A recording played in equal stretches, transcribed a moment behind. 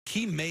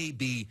he may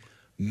be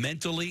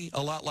mentally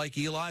a lot like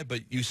Eli,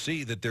 but you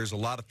see that there's a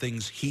lot of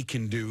things he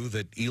can do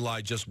that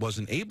Eli just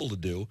wasn't able to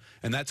do,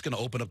 and that's going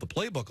to open up the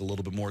playbook a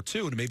little bit more,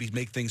 too, to maybe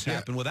make things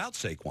happen without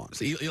Saquon.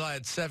 So Eli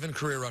had 7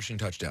 career rushing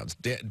touchdowns.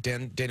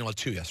 Daniel had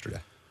 2 yesterday.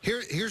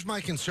 Here's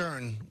my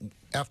concern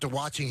after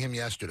watching him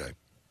yesterday.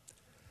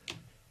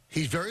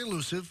 He's very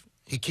elusive.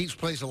 He keeps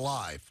plays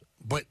alive.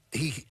 But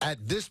he,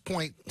 at this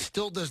point,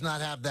 still does not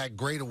have that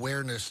great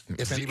awareness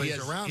if anybody's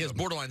around him. He has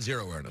borderline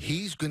zero awareness.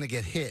 He's going to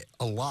get hit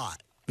a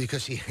lot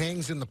because he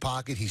hangs in the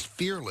pocket. He's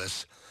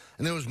fearless.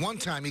 And there was one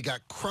time he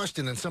got crushed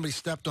and then somebody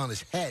stepped on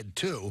his head,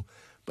 too.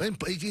 But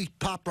he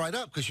popped right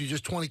up because you're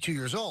just 22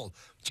 years old.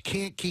 You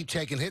can't keep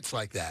taking hits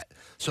like that.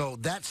 So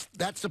that's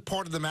the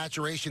part of the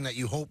maturation that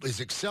you hope is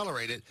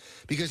accelerated.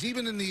 Because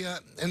even in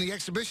the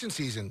exhibition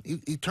season,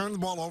 he turned the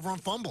ball over on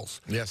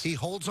fumbles. Yes. He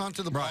holds on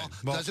to the ball,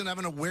 doesn't have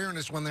an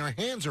awareness when there are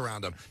hands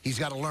around him. He's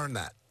got to learn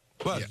that.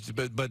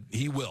 But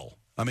he will.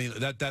 I mean,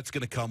 that's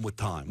going to come with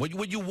time.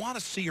 What you want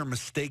to see are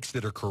mistakes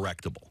that are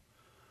correctable.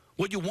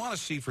 What you want to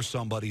see for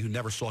somebody who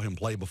never saw him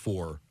play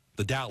before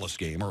the Dallas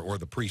game or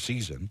the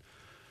preseason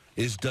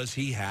is does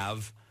he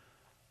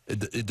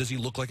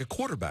look like a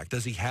quarterback?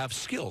 Does he have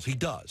skills? He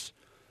does.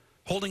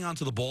 Holding on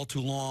to the ball too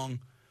long,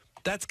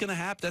 that's going to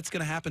happen. That's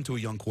going to happen to a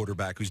young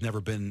quarterback who's never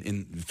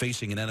been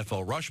facing an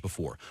NFL rush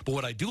before. But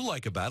what I do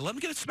like about it, let him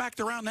get it smacked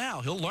around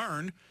now. He'll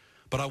learn.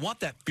 But I want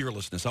that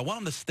fearlessness. I want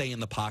him to stay in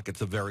the pocket to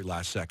the very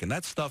last second.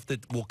 That's stuff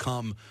that will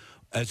come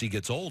as he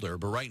gets older.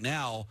 But right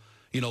now,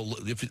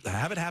 if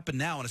have it happen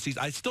now in a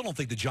season, I still don't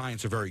think the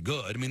Giants are very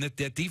good. I mean,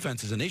 that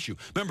defense is an issue.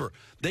 Remember,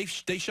 they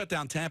shut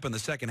down Tampa in the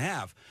second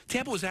half.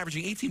 Tampa was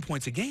averaging 18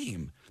 points a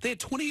game. They had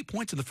 28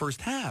 points in the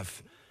first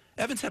half.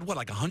 Evans had,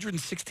 like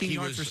 116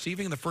 yards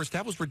receiving in the first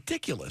half? It was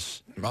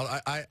ridiculous. Well,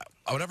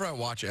 whenever I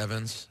watch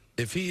Evans,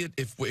 if he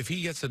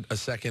gets a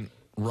second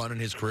run in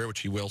his career, which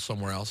he will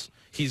somewhere else,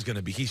 he's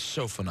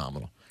so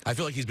phenomenal. I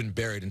feel like he's been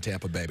buried in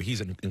Tampa Bay, but he's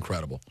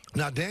incredible.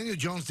 Now, Daniel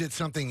Jones did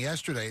something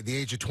yesterday at the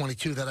age of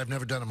 22 that I've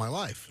never done in my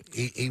life.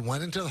 He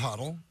went into the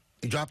huddle.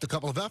 He dropped a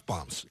couple of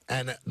F-bombs,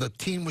 and the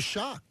team was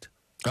shocked.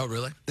 Oh,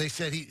 really? They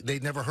said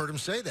they'd never heard him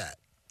say that,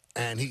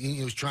 and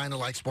he was trying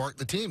to, spark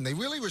the team. They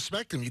really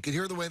respect him. You could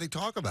hear the way they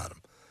talk about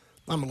him.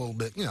 I'm a little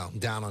bit,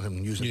 down on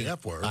him using the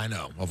F word. I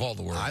know. Of all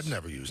the words. I've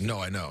never used it. No,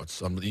 I know.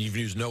 You've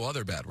used no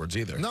other bad words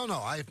either. No,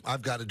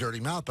 I've got a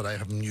dirty mouth, but I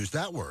haven't used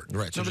that word.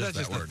 Right. So but that's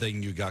just the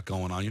thing you got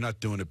going on. You're not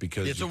doing it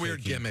because it's a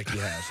weird gimmick you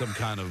have. Some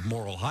kind of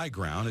moral high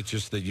ground. It's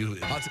just that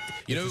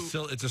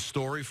it's a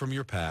story from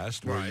your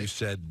past where you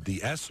said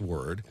the S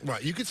word.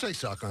 Right. You could say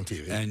suck on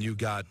TV. And you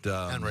got...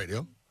 and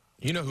radio.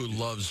 You know who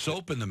loves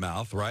soap in the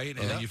mouth, right?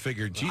 And you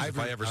figured, geez, if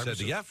I ever said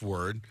the F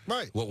word,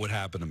 what would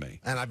happen to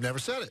me? And I've never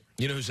said it.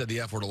 You know who said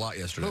the F word a lot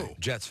yesterday? Who?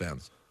 Jets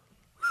fans.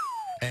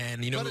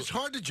 And but it's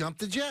hard to jump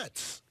the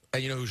Jets.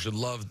 And you know who should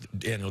love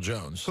Daniel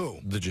Jones? Who?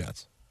 The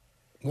Jets.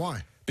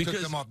 Why? Because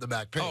took them off the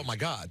back page. Oh, my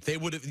God. They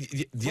would have...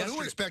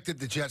 Who expected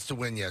the Jets to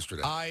win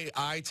yesterday?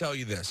 I tell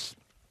you this.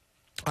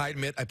 I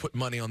admit I put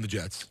money on the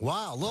Jets.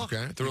 Wow, look.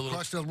 Okay. You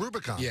crossed the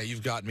Rubicon. Yeah,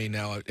 you've got me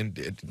now.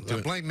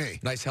 Blame me.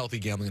 Nice, healthy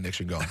gambling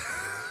addiction going.